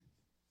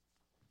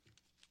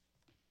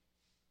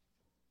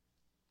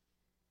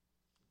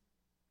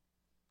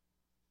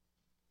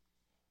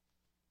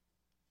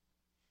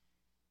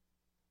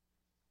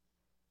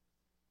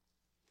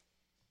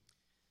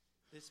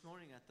This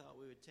morning I thought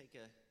we would take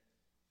a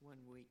 1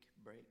 week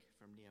break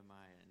from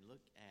Nehemiah and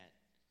look at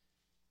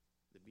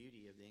the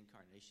beauty of the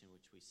incarnation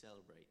which we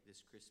celebrate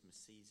this Christmas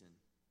season.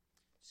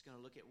 Just going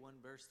to look at one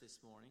verse this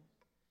morning.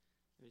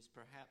 It is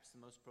perhaps the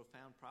most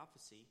profound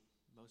prophecy,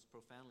 most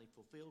profoundly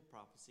fulfilled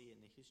prophecy in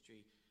the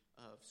history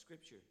of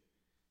Scripture.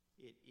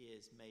 It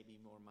is maybe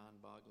more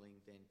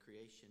mind-boggling than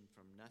creation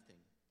from nothing.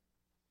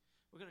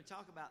 We're going to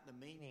talk about the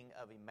meaning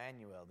of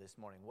Emmanuel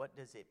this morning. What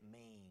does it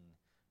mean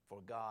for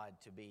God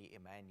to be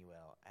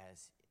Emmanuel,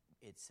 as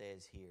it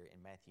says here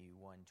in Matthew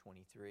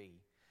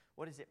 1:23?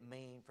 What does it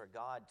mean for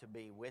God to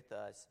be with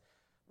us?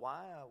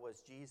 Why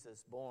was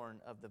Jesus born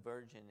of the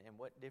Virgin, and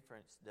what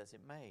difference does it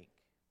make?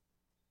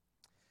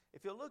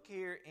 If you'll look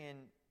here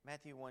in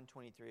Matthew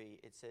 1:23,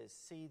 it says,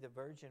 "See, the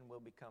virgin will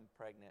become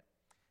pregnant."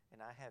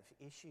 And I have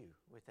issue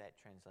with that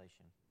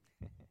translation.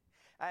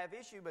 I have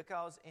issue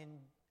because in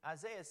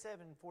Isaiah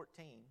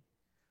 7:14,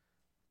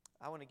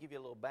 I want to give you a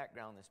little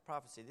background on this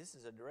prophecy. This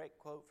is a direct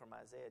quote from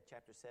Isaiah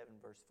chapter 7,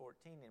 verse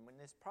 14. And when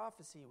this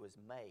prophecy was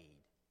made,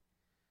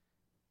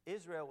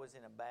 Israel was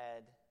in a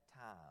bad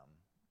time.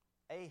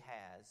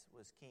 Ahaz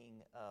was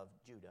king of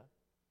Judah.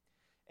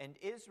 And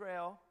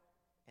Israel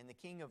and the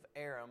king of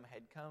Aram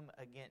had come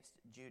against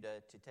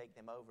Judah to take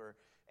them over.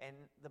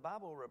 And the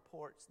Bible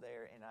reports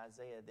there in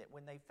Isaiah that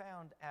when they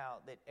found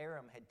out that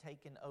Aram had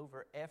taken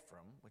over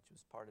Ephraim, which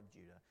was part of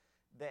Judah,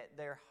 that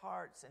their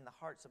hearts and the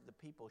hearts of the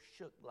people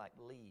shook like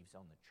leaves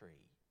on the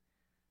tree.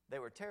 They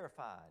were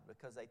terrified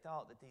because they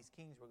thought that these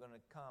kings were going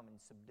to come and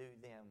subdue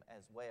them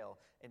as well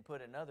and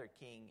put another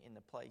king in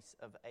the place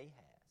of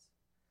Ahaz.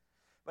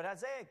 But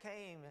Isaiah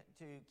came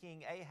to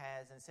King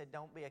Ahaz and said,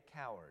 "Don't be a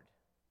coward."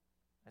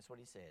 That's what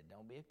he said.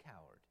 Don't be a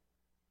coward.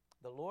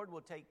 The Lord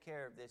will take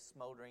care of this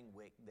smoldering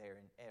wick there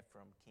in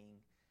Ephraim,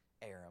 King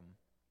Aram.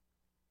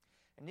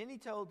 And then he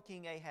told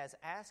King Ahaz,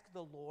 "Ask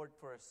the Lord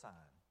for a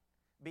sign.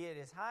 Be it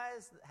as high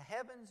as the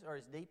heavens or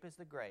as deep as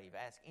the grave.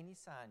 Ask any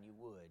sign you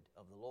would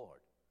of the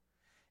Lord."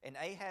 And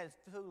Ahaz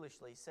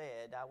foolishly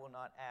said, "I will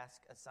not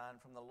ask a sign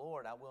from the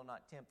Lord. I will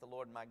not tempt the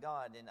Lord my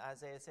God." And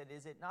Isaiah said,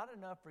 "Is it not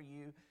enough for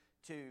you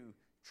to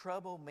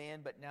trouble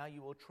men, but now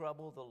you will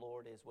trouble the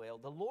Lord as well?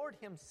 The Lord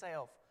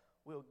himself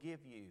will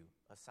give you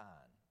a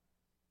sign."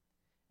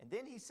 And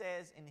then he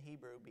says in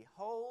Hebrew,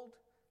 "Behold,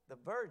 the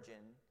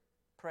virgin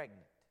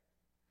pregnant."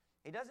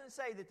 He doesn't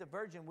say that the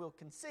virgin will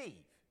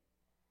conceive.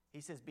 He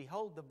says,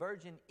 "Behold, the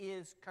virgin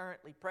is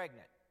currently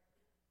pregnant."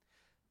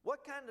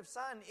 What kind of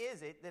sign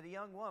is it that a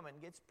young woman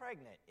gets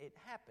pregnant? It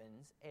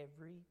happens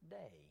every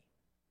day.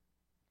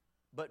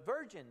 But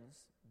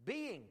virgins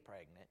being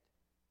pregnant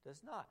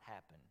does not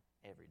happen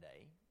every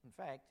day. In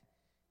fact,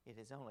 it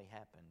has only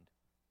happened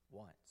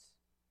once.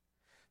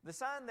 The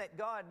sign that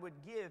God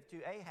would give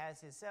to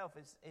Ahaz himself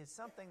is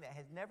something that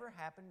has never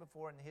happened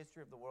before in the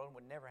history of the world and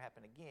would never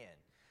happen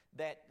again,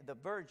 that the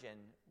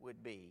virgin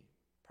would be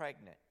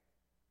pregnant.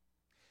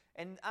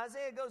 And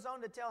Isaiah goes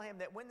on to tell him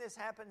that when this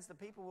happens, the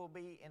people will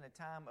be in a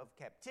time of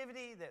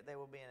captivity, that they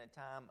will be in a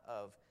time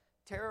of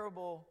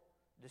terrible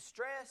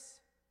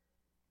distress.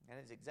 And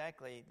it's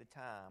exactly the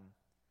time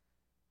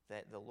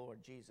that the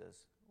Lord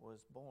Jesus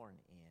was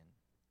born in.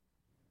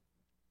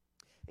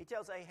 He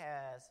tells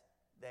Ahaz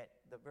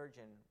that the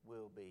virgin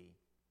will be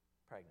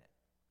pregnant.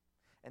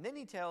 And then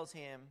he tells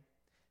him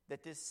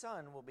that this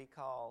son will be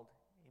called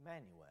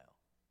Emmanuel,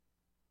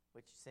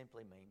 which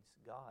simply means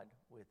God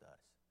with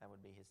us. That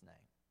would be his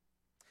name.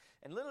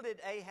 And little did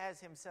Ahaz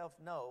himself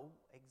know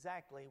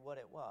exactly what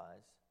it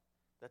was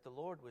that the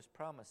Lord was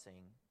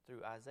promising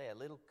through Isaiah.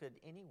 Little could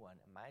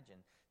anyone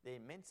imagine the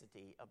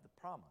immensity of the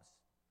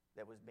promise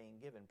that was being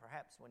given.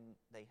 Perhaps when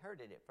they heard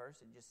it at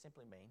first, it just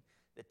simply meant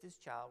that this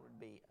child would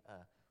be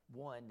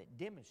one that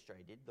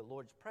demonstrated the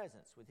Lord's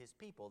presence with his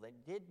people. They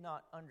did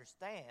not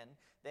understand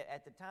that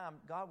at the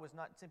time, God was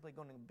not simply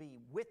going to be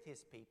with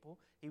his people.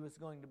 He was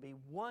going to be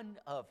one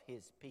of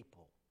his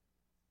people.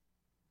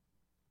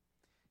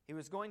 He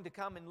was going to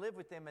come and live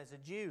with them as a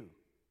Jew,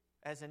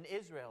 as an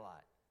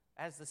Israelite,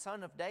 as the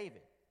son of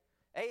David.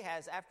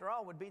 Ahaz, after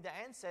all, would be the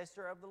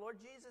ancestor of the Lord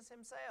Jesus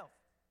himself.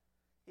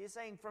 He is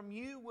saying, "From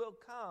you will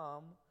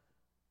come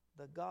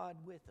the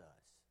God with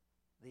us,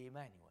 the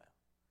Emmanuel.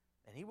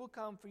 And he will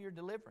come for your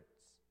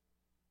deliverance."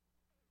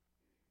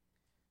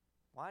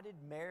 Why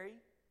did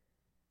Mary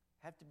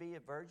have to be a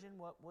virgin?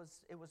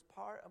 It was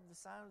part of the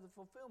sign of the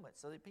fulfillment,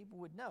 so that people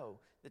would know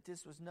that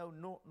this was no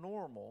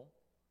normal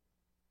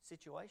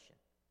situation.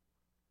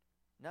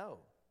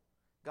 No.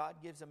 God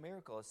gives a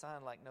miracle, a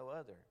sign like no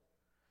other.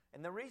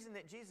 And the reason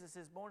that Jesus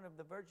is born of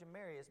the Virgin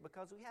Mary is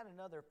because we had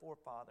another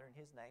forefather, and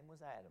his name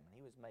was Adam, and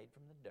he was made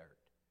from the dirt.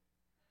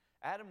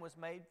 Adam was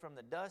made from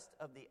the dust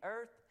of the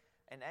earth,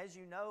 and as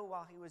you know,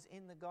 while he was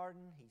in the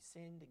garden, he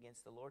sinned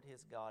against the Lord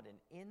his God, and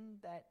in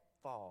that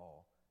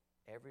fall,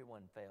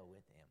 everyone fell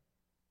with him.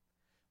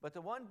 But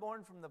the one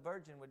born from the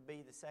Virgin would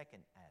be the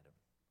second Adam,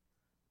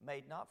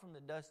 made not from the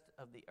dust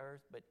of the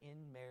earth, but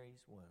in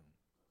Mary's womb.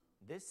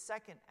 This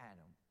second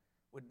Adam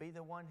would be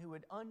the one who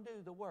would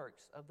undo the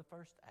works of the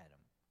first Adam.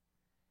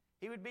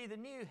 He would be the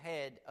new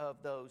head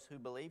of those who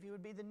believe. He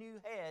would be the new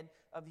head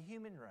of the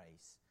human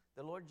race,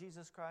 The Lord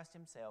Jesus Christ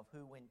himself,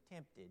 who when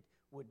tempted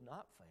would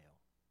not fail,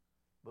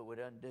 but would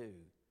undo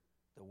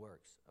the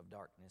works of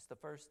darkness. The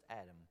first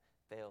Adam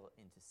fell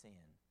into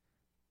sin,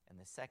 and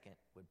the second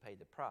would pay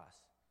the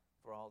price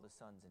for all the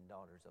sons and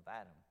daughters of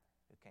Adam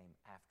who came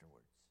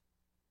afterwards.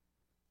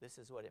 This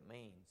is what it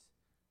means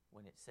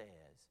when it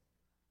says,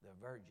 the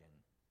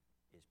virgin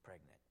is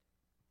pregnant.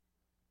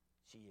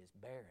 She is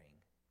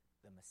bearing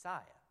the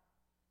Messiah.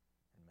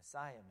 And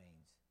Messiah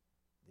means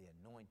the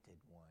anointed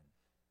one.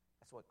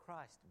 That's what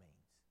Christ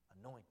means.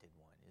 Anointed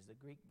one is the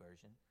Greek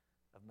version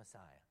of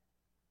Messiah.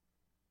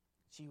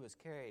 She was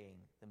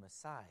carrying the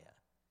Messiah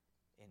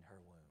in her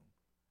womb,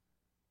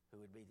 who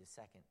would be the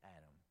second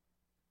Adam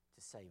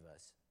to save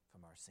us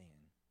from our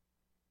sin.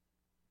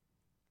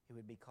 He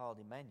would be called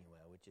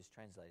Emmanuel, which is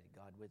translated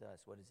God with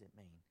us. What does it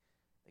mean?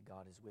 That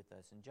God is with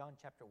us. In John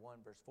chapter 1,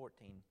 verse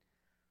 14,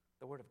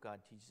 the Word of God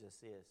teaches us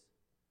this.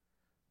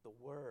 The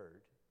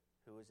Word,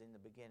 who was in the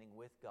beginning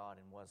with God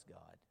and was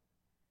God,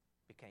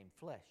 became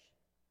flesh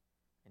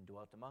and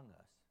dwelt among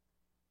us.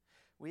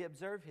 We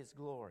observe His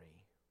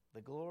glory,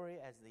 the glory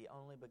as the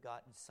only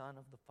begotten Son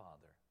of the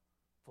Father,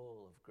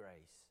 full of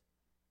grace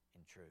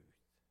and truth.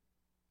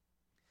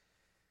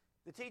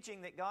 The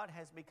teaching that God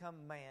has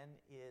become man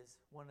is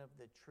one of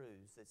the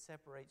truths that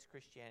separates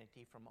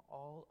Christianity from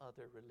all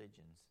other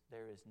religions.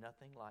 There is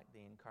nothing like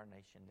the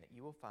incarnation that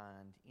you will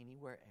find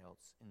anywhere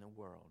else in the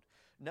world.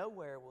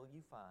 Nowhere will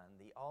you find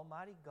the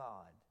Almighty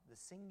God, the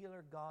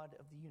singular God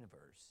of the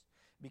universe,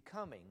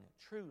 becoming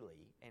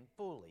truly and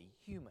fully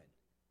human.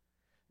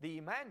 The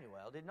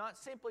Emmanuel did not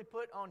simply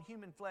put on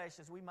human flesh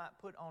as we might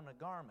put on a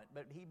garment,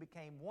 but He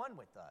became one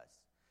with us.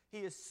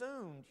 He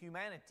assumed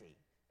humanity.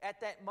 At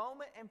that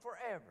moment and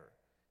forever,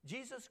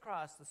 Jesus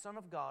Christ, the Son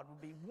of God, will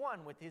be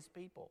one with His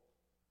people.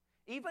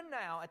 Even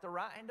now, at the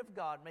right hand of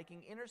God,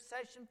 making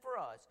intercession for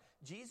us,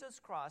 Jesus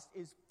Christ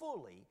is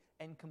fully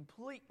and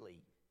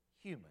completely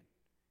human.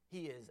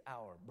 He is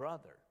our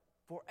brother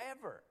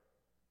forever.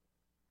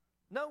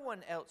 No one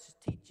else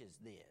teaches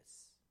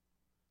this.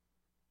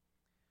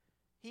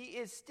 He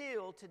is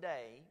still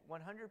today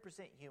 100%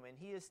 human.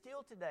 He is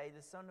still today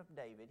the Son of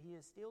David. He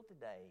is still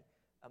today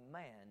a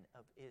man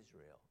of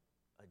Israel,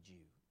 a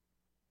Jew.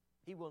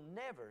 He will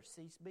never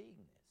cease being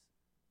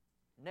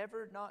this.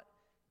 Never, not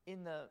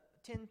in the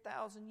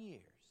 10,000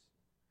 years.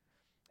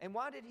 And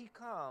why did He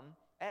come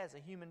as a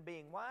human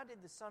being? Why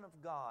did the Son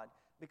of God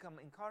become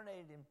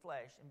incarnated in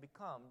flesh and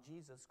become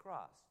Jesus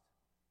Christ?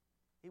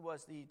 He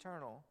was the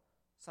eternal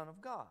Son of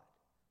God.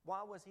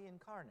 Why was He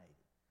incarnated?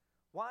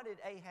 Why did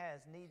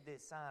Ahaz need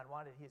this sign?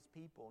 Why did his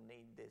people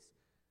need this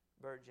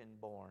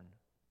virgin-born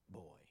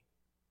boy?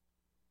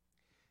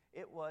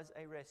 It was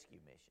a rescue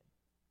mission.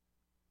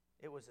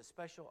 It was a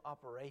special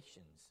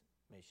operations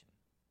mission.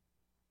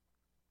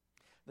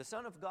 The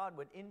Son of God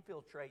would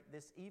infiltrate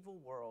this evil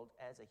world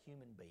as a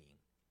human being.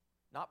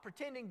 Not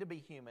pretending to be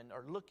human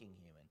or looking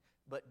human,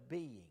 but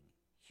being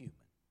human.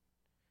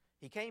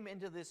 He came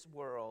into this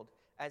world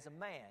as a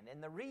man.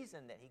 And the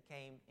reason that He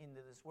came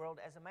into this world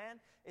as a man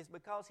is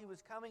because He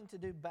was coming to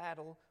do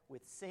battle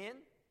with sin,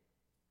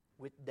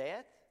 with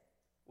death,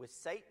 with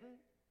Satan,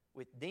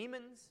 with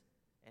demons,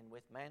 and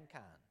with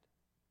mankind.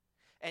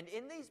 And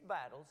in these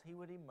battles, He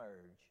would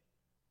emerge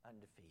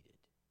undefeated.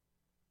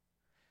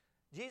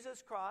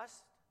 Jesus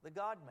Christ, the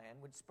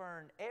God-man, would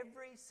spurn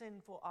every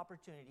sinful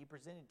opportunity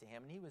presented to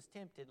Him, and He was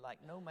tempted like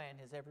no man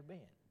has ever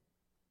been.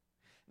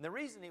 And the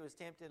reason He was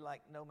tempted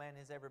like no man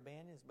has ever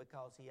been is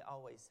because He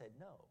always said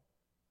no.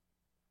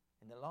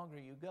 And the longer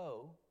you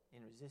go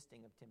in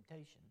resisting of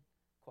temptation,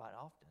 quite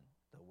often,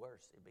 the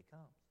worse it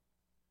becomes.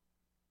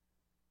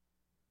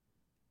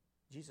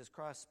 Jesus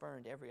Christ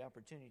spurned every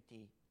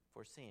opportunity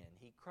for sin.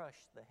 He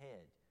crushed the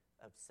head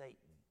of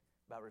Satan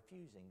by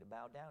refusing to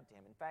bow down to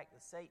Him. In fact,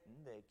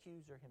 Satan, the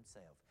accuser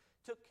himself,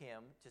 took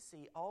Him to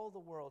see all the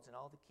worlds and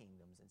all the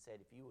kingdoms and said,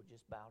 if you will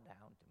just bow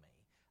down to me,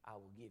 I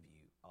will give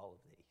you all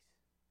of these.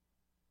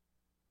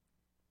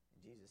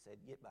 And Jesus said,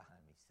 get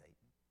behind me,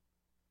 Satan,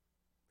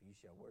 for you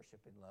shall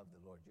worship and love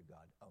the Lord your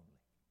God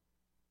only.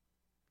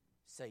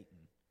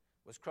 Satan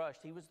was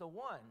crushed. He was the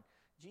one,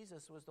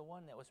 Jesus was the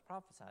one that was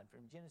prophesied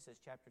from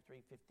Genesis chapter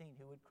 3:15,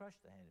 who would crush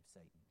the head of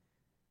Satan.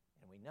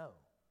 And we know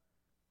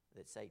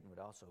that Satan would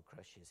also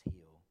crush his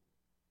heel.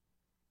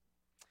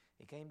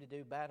 He came to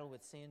do battle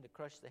with sin, to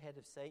crush the head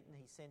of Satan.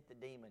 He sent the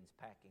demons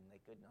packing.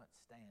 They could not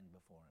stand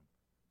before Him.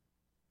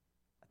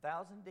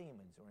 1,000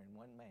 demons were in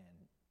one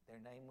man. Their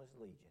name was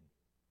Legion.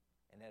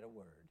 And at a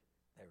word,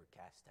 they were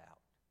cast out.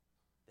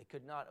 They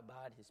could not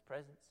abide His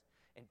presence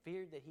and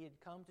feared that He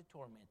had come to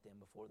torment them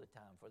before the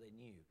time, for they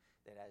knew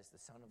that as the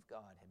Son of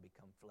God had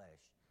become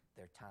flesh,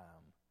 their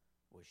time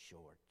was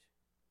short.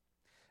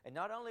 And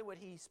not only would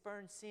He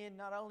spurn sin,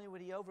 not only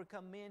would He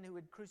overcome men who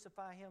would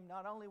crucify Him,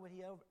 not only would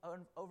He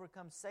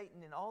overcome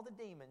Satan and all the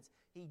demons,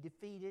 He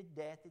defeated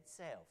death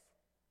itself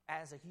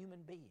as a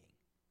human being.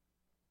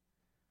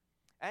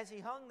 As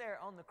He hung there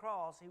on the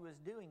cross, He was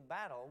doing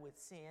battle with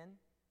sin,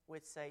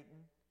 with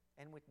Satan,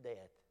 and with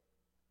death.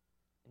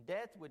 And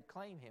death would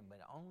claim Him,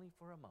 but only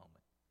for a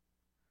moment.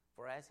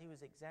 For as he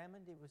was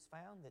examined, it was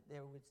found that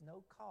there was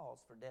no cause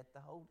for death to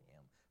hold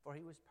him, for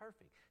he was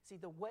perfect. See,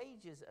 the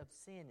wages of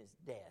sin is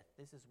death.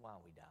 This is why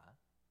we die.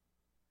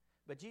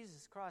 But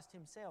Jesus Christ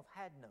himself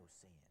had no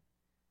sin,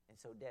 and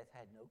so death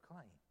had no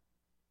claim.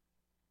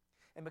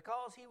 And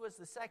because he was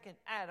the second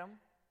Adam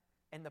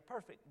and the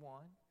perfect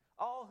one,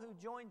 all who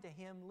joined to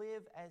him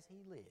live as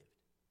he lived.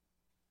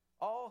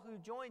 All who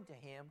joined to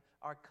him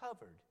are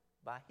covered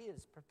by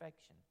his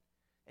perfection.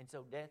 And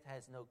so death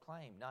has no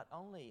claim, not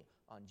only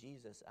on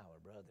Jesus, our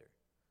brother,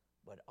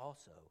 but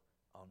also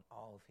on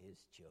all of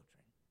his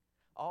children.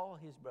 All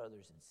his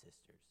brothers and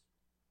sisters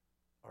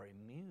are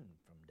immune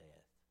from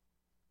death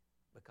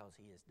because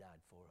he has died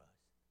for us.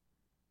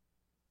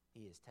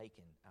 He has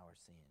taken our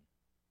sin.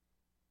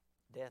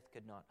 Death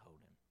could not hold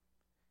him.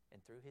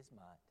 And through his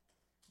might,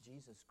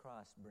 Jesus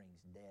Christ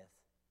brings death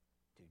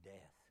to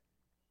death.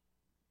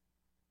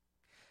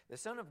 The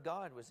Son of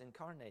God was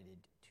incarnated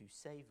to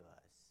save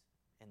us.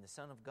 And the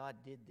Son of God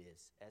did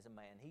this as a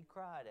man. He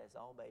cried as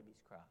all babies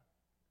cry.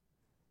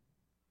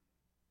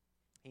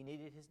 He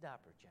needed his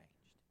diaper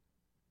changed.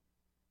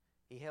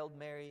 He held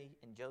Mary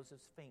and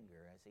Joseph's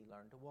finger as he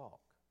learned to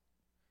walk.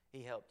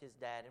 He helped his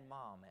dad and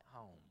mom at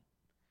home.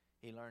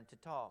 He learned to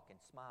talk and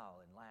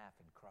smile and laugh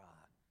and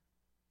cry.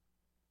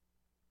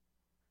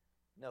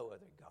 No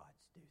other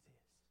gods do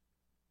this.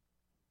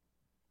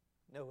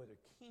 No other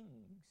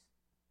kings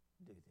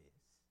do this.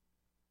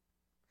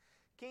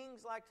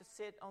 Kings like to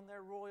sit on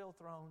their royal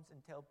thrones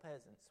and tell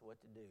peasants what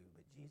to do,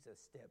 but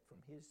Jesus stepped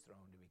from his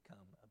throne to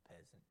become a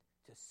peasant,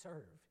 to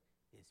serve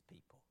his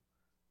people,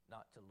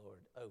 not to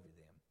lord over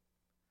them.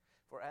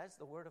 For as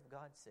the Word of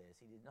God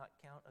says, he did not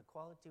count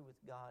equality with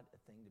God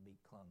a thing to be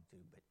clung to,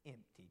 but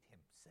emptied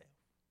himself.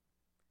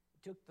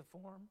 He took the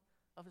form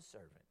of a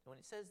servant. When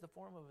it says the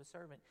form of a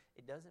servant,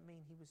 it doesn't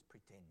mean he was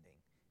pretending.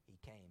 He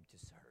came to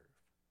serve.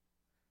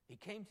 He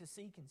came to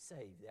seek and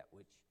save that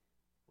which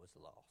was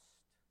lost.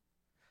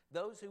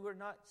 Those who were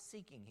not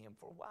seeking him,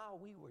 for while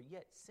we were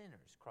yet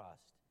sinners,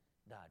 Christ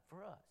died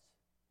for us.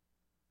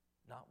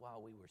 Not while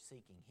we were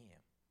seeking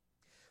him.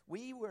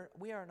 We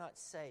are not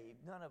saved.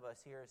 None of us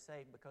here are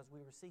saved because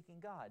we were seeking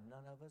God.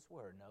 None of us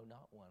were. No,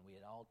 not one. We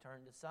had all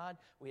turned aside.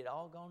 We had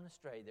all gone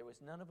astray. There was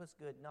none of us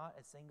good, not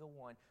a single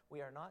one. We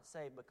are not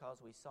saved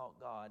because we sought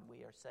God.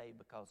 We are saved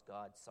because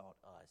God sought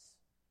us.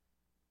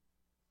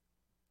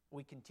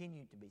 We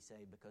continue to be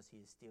saved because he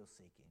is still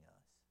seeking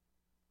us.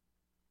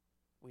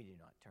 We do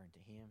not turn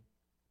to him.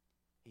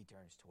 He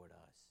turns toward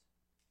us.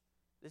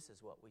 This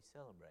is what we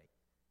celebrate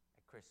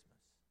at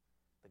Christmas.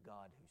 The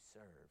God who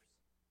serves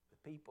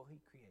the people he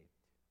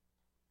created.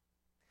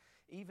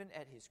 Even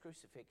at his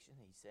crucifixion,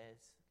 he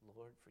says,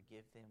 Lord,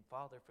 forgive them.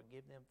 Father,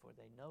 forgive them, for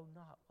they know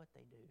not what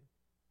they do.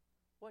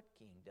 What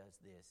king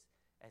does this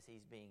as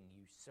he's being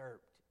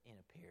usurped in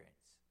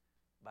appearance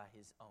by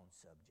his own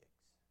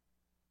subjects?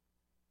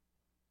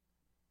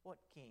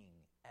 What king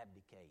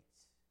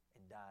abdicates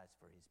and dies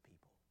for his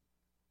people?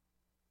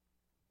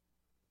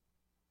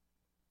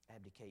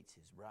 Abdicates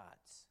his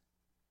rights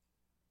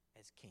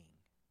as king,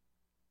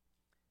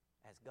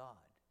 as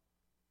God.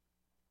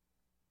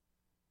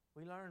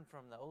 We learn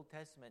from the Old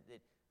Testament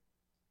that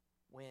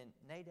when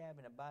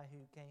Nadab and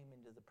Abihu came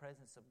into the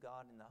presence of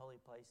God in the holy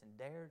place and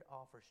dared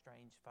offer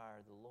strange fire,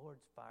 the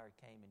Lord's fire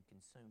came and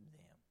consumed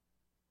them.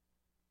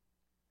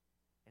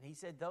 And he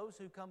said, those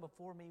who come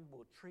before me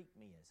will treat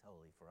me as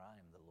holy, for I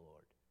am the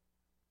Lord.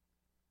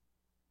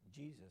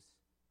 Jesus,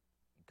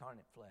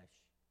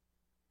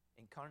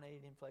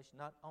 incarnated in flesh,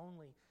 not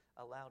only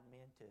allowed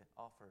men to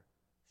offer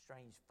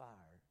strange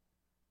fire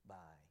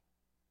by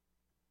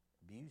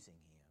abusing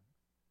him,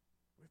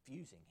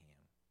 refusing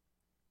him,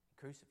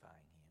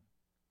 crucifying him,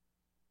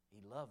 he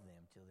loved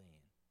them till the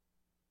end.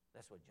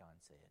 That's what John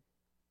said.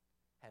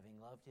 Having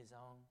loved his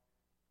own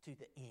to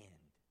the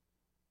end,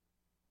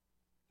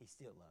 he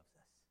still loves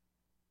us.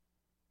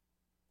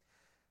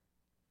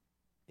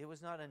 It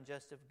was not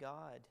unjust of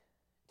God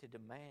to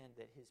demand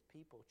that his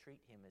people treat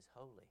him as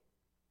holy.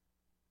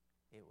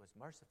 It was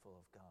merciful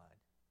of God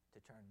to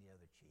turn the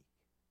other cheek.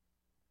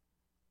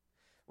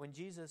 When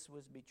Jesus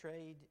was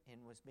betrayed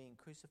and was being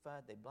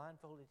crucified, they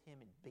blindfolded him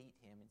and beat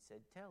him and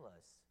said, tell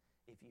us,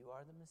 if you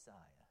are the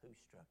Messiah, who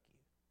struck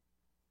you?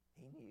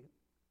 He knew.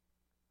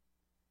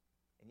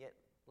 And yet,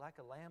 like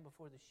a lamb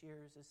before the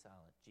shearers is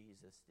silent,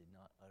 Jesus did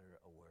not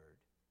utter a word.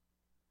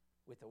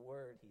 With a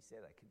word, he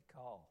said, I could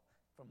call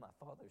from my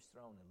Father's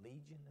throne a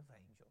legion of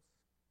angels.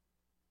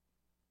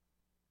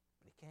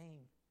 But he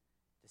came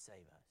to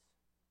save us.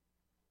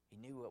 He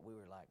knew what we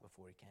were like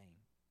before he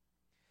came.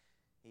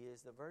 He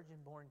is the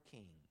virgin-born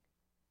King,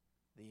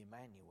 the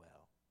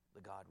Emmanuel,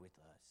 the God with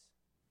us.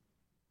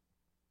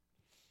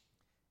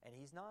 And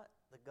he's not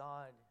the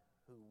God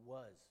who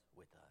was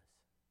with us.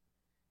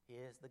 He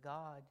is the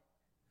God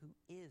who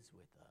is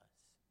with us.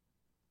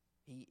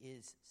 He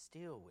is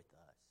still with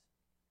us.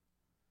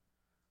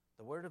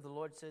 The word of the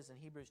Lord says in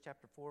Hebrews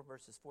chapter 4,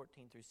 verses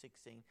 14 through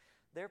 16,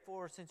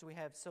 therefore, since we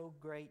have so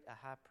great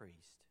a high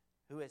priest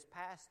who has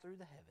passed through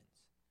the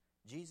heavens,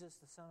 Jesus,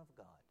 the Son of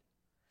God,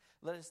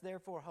 Let us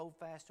therefore hold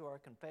fast to our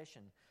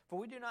confession, for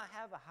we do not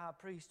have a high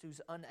priest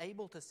who's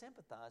unable to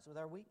sympathize with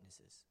our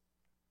weaknesses,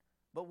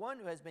 but one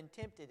who has been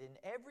tempted in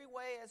every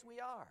way as we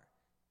are,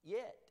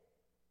 yet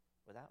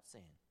without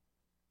sin.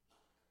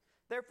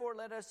 Therefore,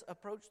 let us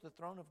approach the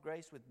throne of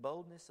grace with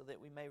boldness so that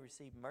we may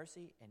receive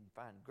mercy and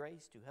find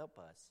grace to help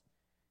us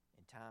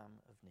in time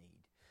of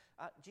need.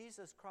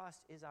 Jesus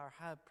Christ is our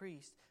high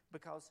priest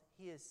because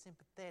he is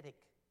sympathetic.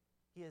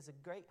 He is a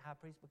great high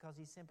priest because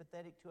he's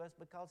sympathetic to us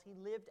because he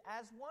lived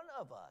as one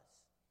of us.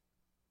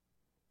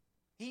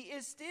 He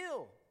is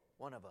still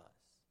one of us.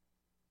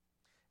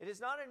 It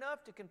is not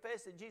enough to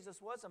confess that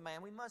Jesus was a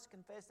man. We must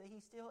confess that he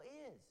still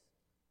is.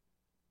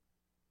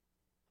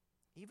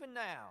 Even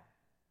now,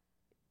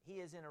 he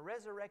is in a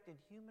resurrected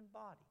human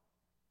body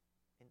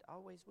and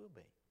always will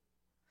be.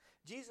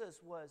 Jesus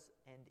was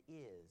and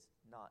is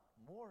not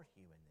more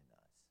human than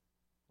us.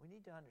 We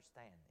need to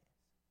understand this.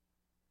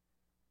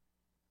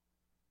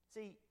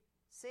 See,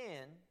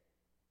 sin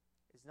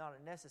is not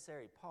a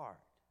necessary part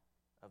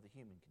of the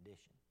human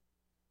condition.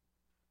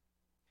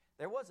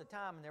 There was a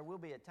time and there will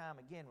be a time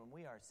again when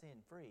we are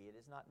sin-free. It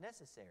is not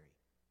necessary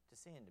to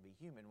sin to be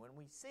human. When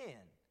we sin,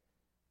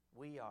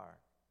 we are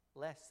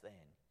less than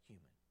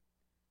human.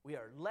 We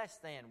are less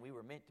than we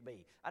were meant to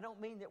be. I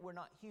don't mean that we're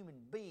not human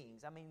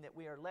beings. I mean that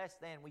we are less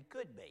than we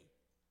could be.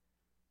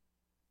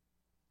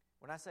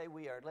 When I say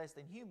we are less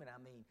than human,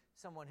 I mean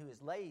someone who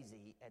is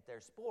lazy at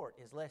their sport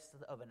is less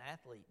of an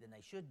athlete than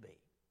they should be.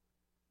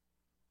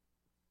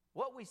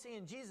 What we see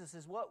in Jesus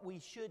is what we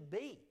should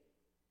be.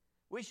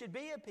 We should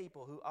be a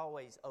people who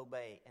always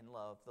obey and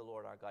love the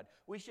Lord our God.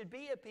 We should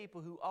be a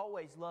people who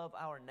always love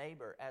our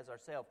neighbor as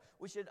ourselves.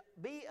 We should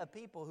be a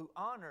people who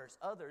honors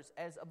others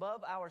as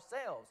above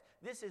ourselves.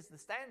 This is the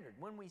standard.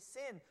 When we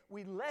sin,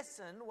 we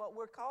lessen what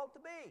we're called to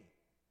be.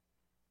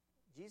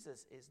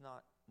 Jesus is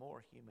not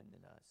more human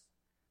than us.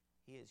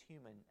 He is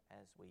human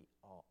as we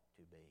ought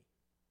to be.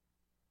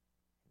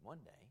 And one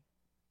day,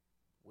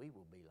 we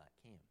will be like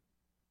him.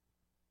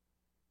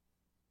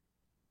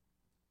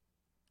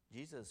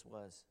 Jesus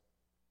was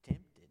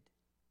tempted.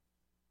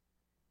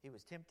 He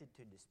was tempted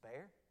to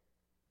despair.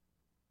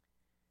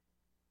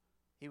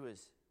 He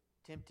was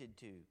tempted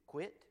to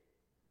quit.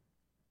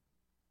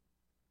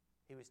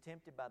 He was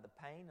tempted by the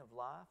pain of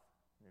life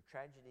and the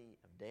tragedy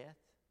of death.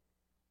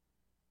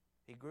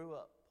 He grew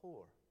up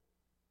poor.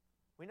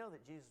 We know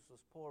that Jesus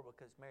was poor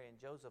because Mary and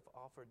Joseph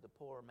offered the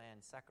poor man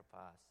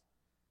sacrifice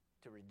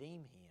to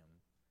redeem him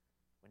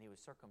when he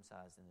was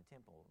circumcised in the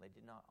temple. They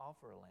did not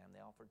offer a lamb, they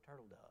offered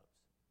turtle doves.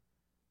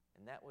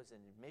 And that was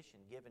an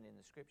admission given in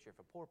the Scripture. If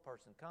a poor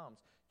person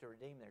comes to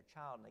redeem their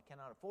child and they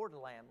cannot afford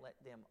a lamb, let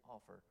them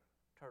offer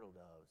turtle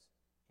doves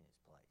in his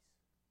place.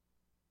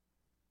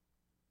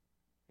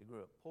 He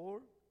grew up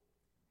poor.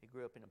 He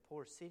grew up in a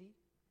poor city.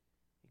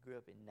 He grew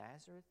up in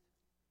Nazareth.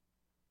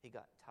 He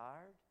got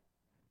tired.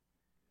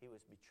 He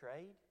was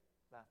betrayed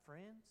by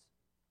friends,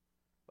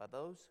 by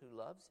those who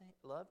loved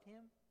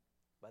him,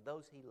 by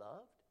those he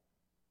loved.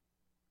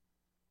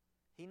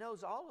 He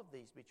knows all of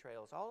these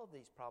betrayals, all of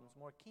these problems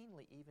more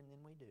keenly even than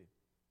we do.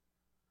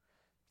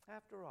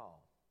 After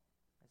all,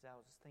 as I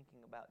was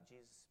thinking about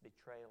Jesus'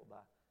 betrayal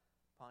by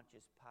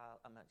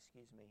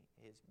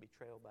his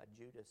betrayal by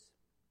Judas,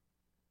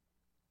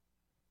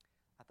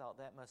 I thought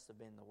that must have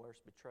been the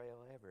worst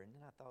betrayal ever. And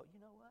then I thought, you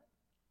know what?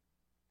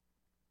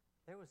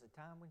 There was a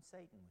time when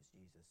Satan was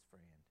Jesus'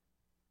 friend.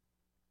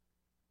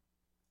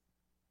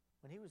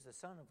 When he was the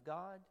Son of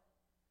God,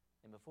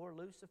 and before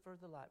Lucifer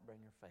the light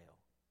bringer fell,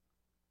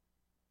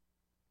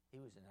 he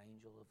was an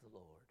angel of the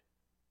Lord.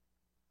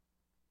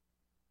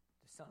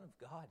 The Son of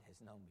God has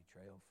known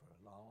betrayal for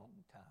a long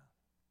time.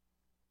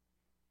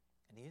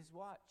 And he has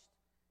watched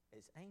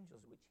as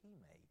angels which he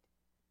made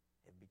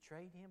have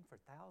betrayed him for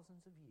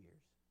thousands of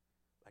years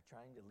by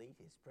trying to lead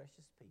his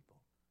precious people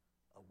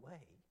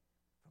away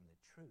from the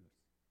truth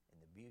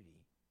and the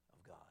beauty of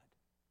God.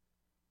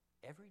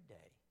 Every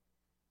day,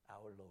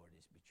 our Lord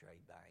is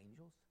betrayed by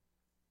angels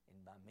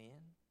and by men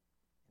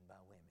and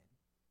by women.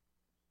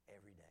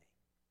 Every day.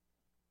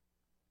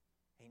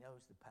 He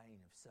knows the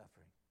pain of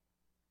suffering.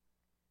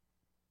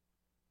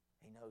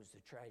 He knows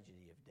the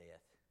tragedy of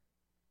death.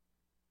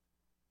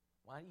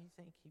 Why do you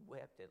think he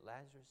wept at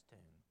Lazarus'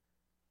 tomb,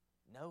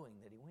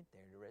 knowing that he went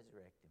there to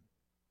resurrect him?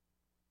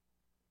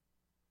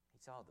 He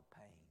saw the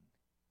pain.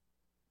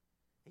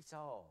 He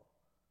saw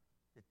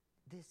that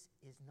this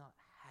is not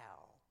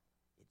how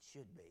it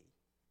should be,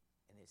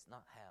 and it's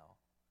not how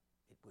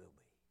it will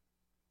be.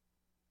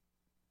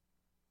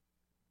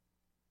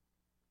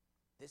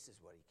 This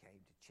is what he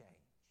came to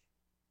change.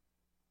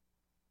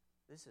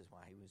 This is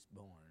why he was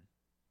born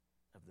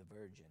of the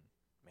Virgin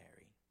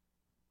Mary.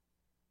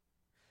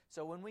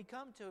 So when we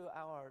come to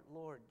our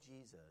Lord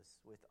Jesus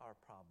with our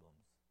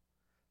problems,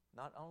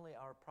 not only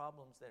our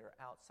problems that are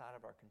outside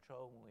of our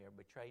control when we are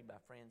betrayed by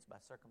friends,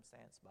 by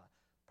circumstance, by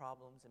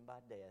problems, and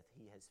by death,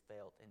 he has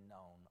felt and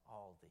known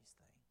all these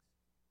things.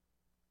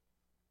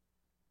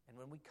 And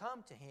when we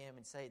come to him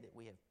and say that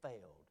we have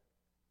failed,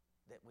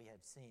 that we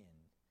have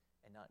sinned,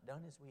 and not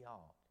done as we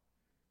ought,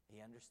 he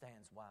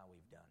understands why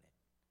we've done it.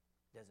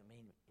 Doesn't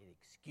mean it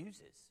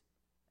excuses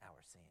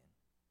our sin,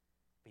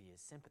 but He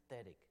is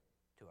sympathetic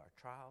to our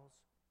trials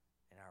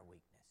and our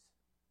weakness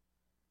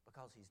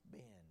because He's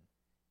been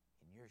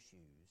in your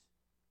shoes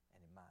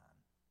and in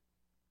mine.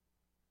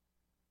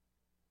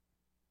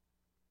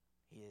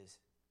 He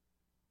has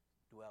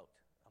dwelt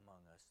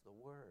among us. The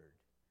Word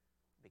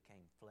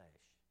became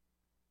flesh,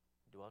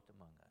 dwelt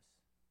among us.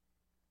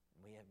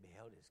 And we have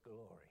beheld His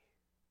glory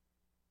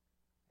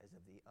as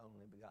of the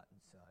only begotten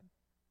Son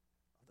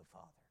of the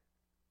Father.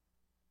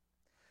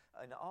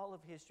 In all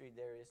of history,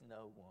 there is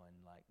no one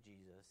like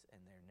Jesus,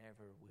 and there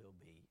never will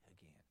be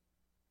again.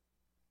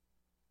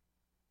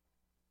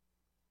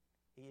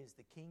 He is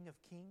the King of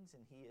kings,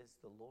 and He is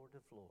the Lord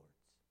of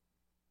lords.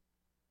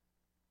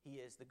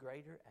 He is the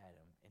greater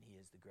Adam, and He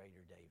is the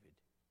greater David.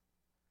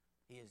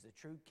 He is the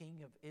true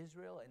King of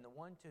Israel, and the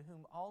one to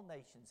whom all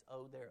nations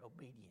owe their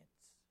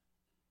obedience.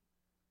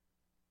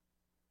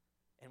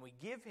 And we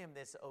give Him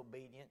this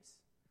obedience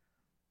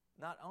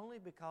not only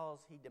because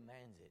He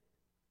demands it,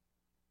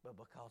 but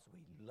because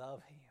we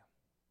love Him.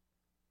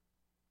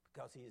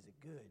 Because He is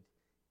a good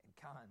and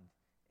kind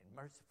and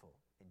merciful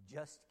and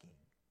just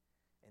King.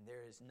 And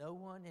there is no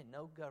one and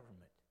no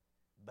government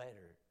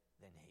better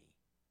than He.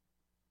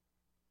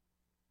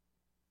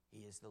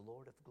 He is the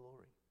Lord of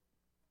glory.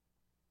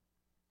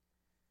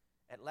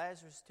 At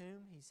Lazarus'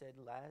 tomb, He said,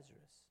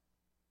 "Lazarus,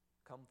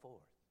 come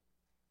forth."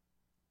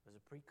 It was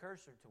a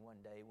precursor to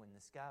one day when the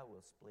sky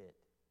will split.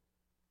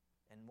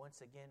 And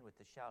once again, with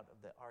the shout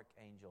of the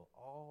archangel,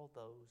 all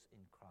those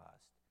in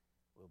Christ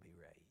will be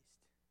raised.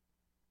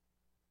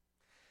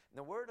 And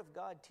the Word of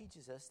God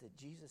teaches us that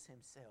Jesus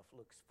Himself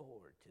looks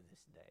forward to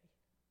this day.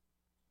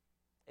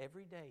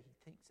 Every day He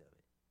thinks of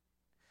it.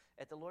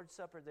 At the Lord's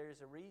Supper, there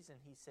is a reason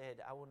He said,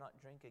 "I will not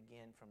drink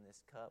again from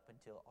this cup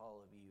until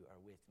all of you are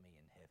with me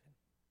in heaven."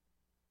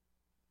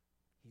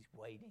 He's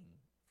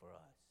waiting for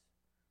us,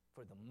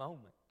 for the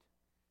moment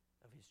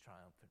of His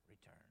triumphant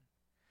return.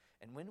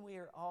 And when we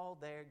are all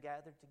there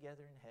gathered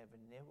together in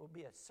heaven, there will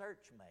be a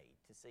search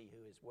made to see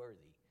who is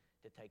worthy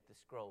to take the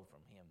scroll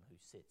from Him who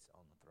sits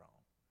on the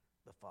throne,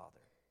 the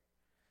Father.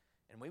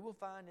 And we will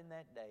find in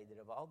that day that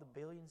of all the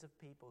billions of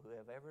people who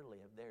have ever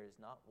lived, there is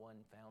not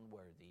one found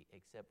worthy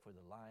except for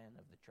the Lion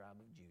of the tribe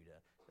of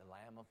Judah, the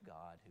Lamb of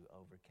God who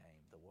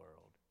overcame the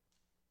world.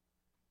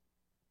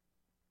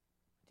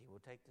 And He will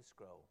take the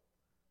scroll,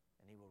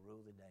 and He will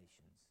rule the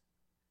nations,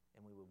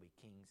 and we will be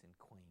kings and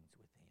queens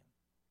with Him,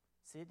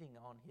 sitting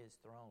on His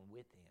throne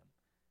with Him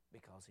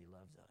because He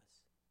loves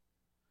us.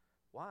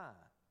 Why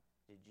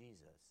did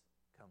Jesus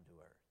come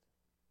to earth?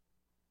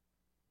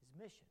 His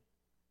mission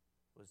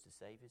was to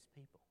save His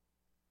people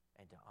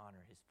and to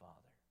honor His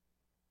Father.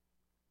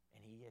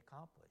 And He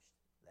accomplished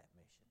that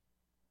mission.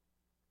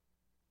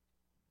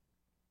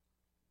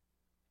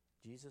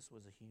 Jesus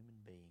was a human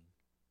being.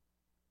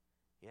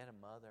 He had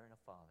a mother and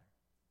a father,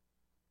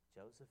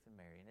 Joseph and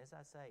Mary. And as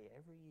I say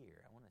every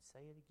year, I want to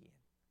say it again.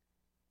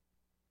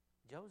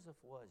 Joseph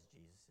was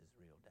Jesus'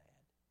 real dad.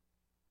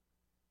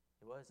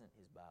 He wasn't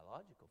his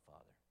biological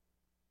father,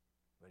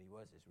 but he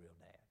was his real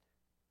dad.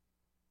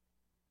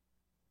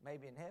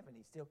 Maybe in heaven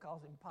he still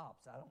calls him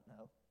Pops. I don't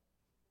know.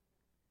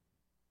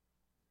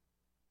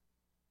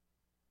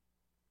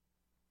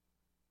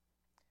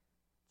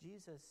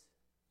 Jesus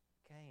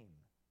came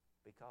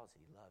because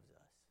He loves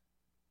us.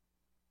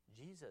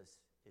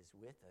 Jesus is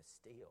with us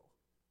still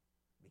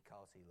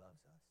because He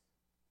loves us.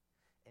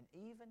 And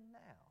even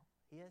now,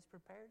 He has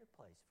prepared a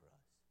place for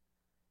us,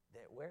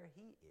 that where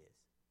He is,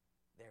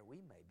 there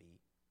we may be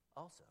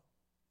also.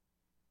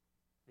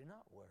 Do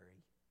not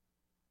worry.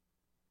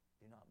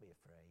 Do not be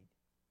afraid.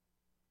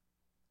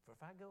 For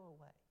if I go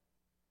away,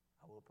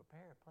 I will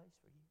prepare a place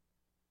for you,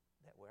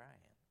 that where I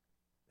am,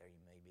 there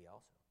you may be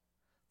also.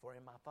 For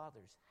in my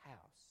Father's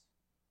house,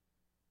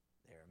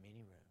 there are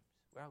many rooms.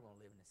 We're all going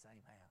to live in the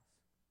same house.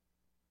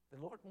 The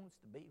Lord wants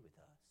to be with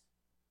us.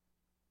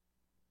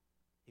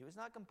 He was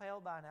not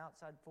compelled by an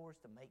outside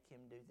force to make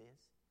Him do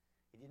this.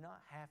 He did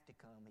not have to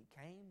come. He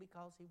came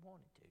because He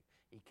wanted to.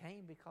 He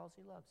came because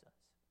He loves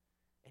us.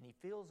 And He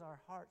fills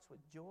our hearts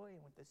with joy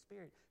and with the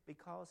Spirit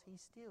because He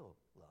still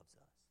loves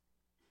us.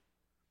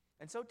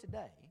 And so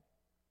today,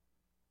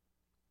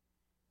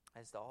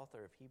 as the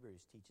author of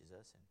Hebrews teaches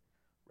us, and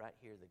right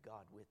here, the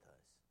God with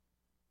us,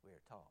 we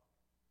are taught,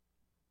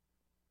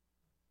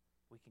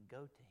 we can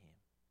go to Him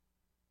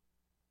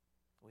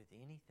with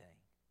anything.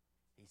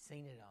 He's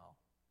seen it all.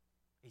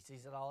 He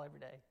sees it all every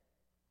day.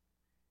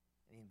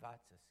 And He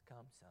invites us,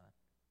 come son,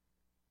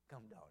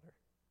 come daughter,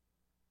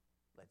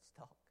 let's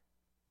talk.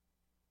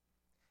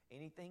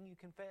 Anything you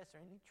confess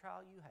or any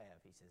trial you have,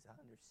 He says, I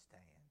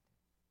understand.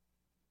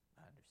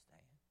 I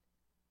understand.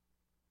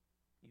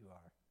 You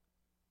are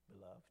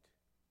beloved.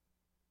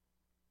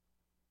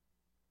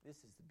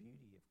 This is the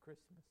beauty of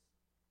Christmas.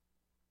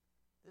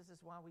 This is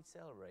why we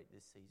celebrate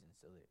this season,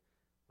 so that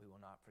we will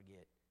not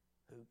forget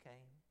who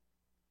came,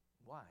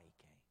 why He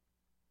came.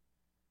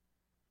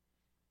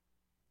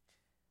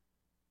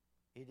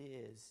 It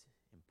is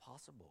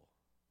impossible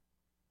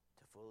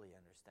to fully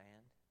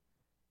understand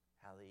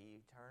how the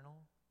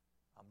eternal,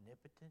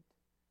 omnipotent,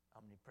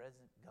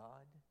 omnipresent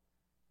God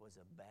was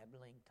a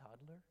babbling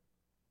toddler?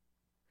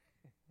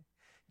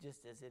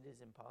 Just as it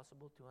is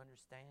impossible to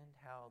understand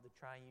how the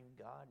triune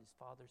God is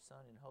Father,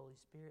 Son, and Holy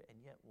Spirit,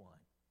 and yet one.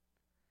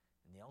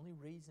 And the only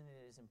reason it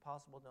is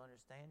impossible to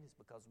understand is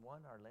because,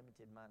 one, our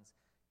limited minds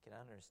can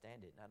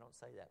understand it. And I don't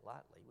say that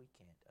lightly. We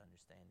can't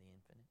understand the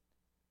infinite.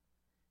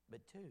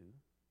 But two,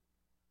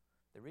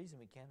 the reason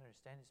we can't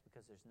understand it is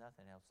because there's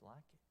nothing else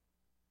like it.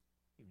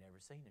 You've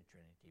never seen a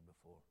Trinity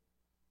before.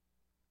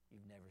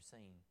 You've never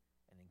seen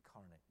an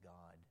incarnate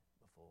God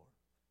before.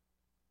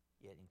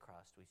 Yet in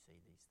Christ we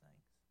see these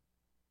things.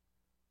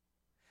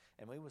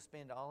 And we will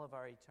spend all of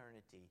our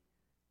eternity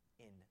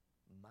in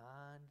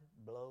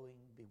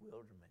mind-blowing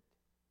bewilderment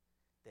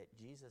that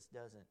Jesus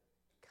doesn't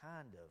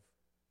kind of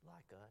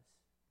like us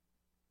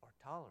or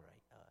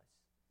tolerate us,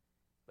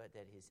 but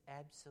that His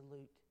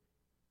absolute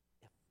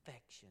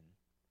affection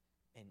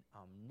and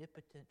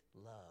omnipotent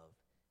love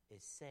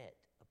is set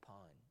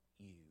upon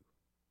you.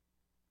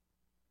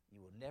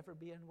 You will never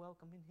be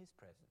unwelcome in His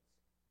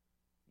presence.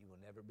 You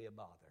will never be a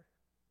bother.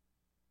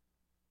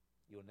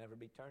 You will never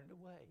be turned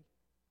away.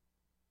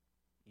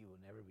 You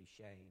will never be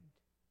shamed.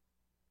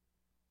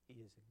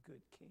 He is a good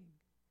King.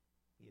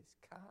 He is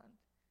kind.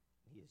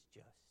 He is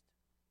just.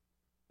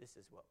 This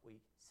is what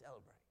we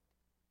celebrate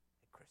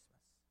at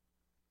Christmas.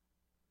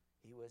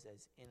 He was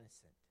as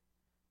innocent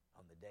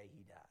on the day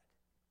He died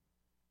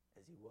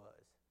as He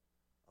was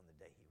on the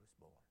day He was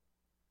born.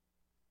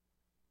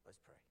 Let's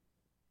pray.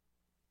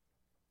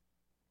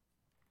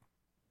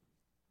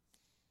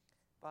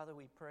 Father,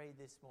 we pray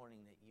this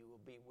morning that You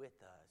will be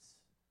with us,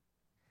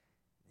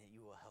 and that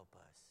You will help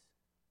us.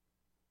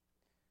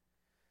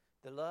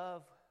 The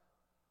love,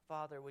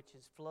 Father, which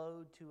has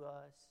flowed to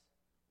us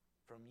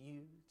from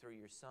You through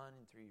Your Son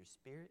and through Your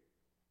Spirit,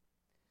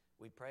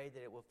 we pray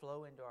that it will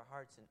flow into our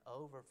hearts and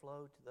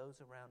overflow to those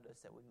around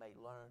us, that we may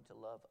learn to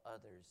love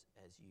others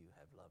as You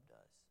have loved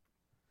us.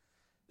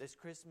 This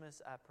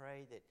Christmas, I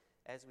pray that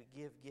as we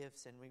give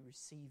gifts and we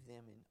receive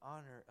them in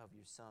honor of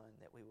Your Son,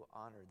 that we will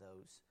honor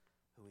those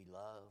who we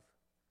love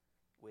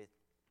with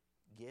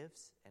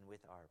gifts and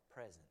with our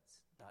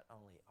presence, not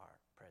only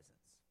our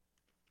presence.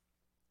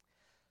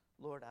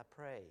 Lord, I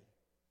pray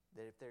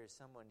that if there is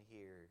someone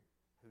here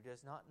who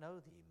does not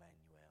know the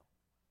Emmanuel,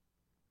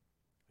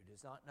 who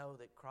does not know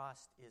that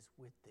Christ is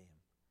with them,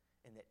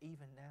 and that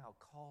even now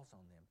calls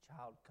on them,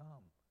 child,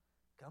 come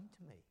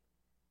to me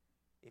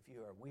if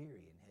you are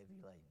weary and heavy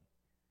laden,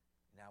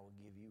 and I will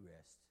give you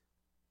rest.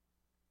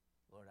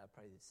 Lord, I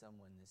pray that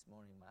someone this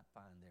morning might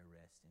find their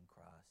rest in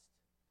Christ.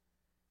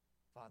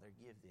 Father,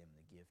 give them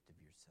the gift of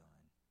Your Son.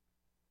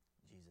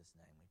 In Jesus'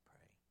 name we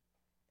pray.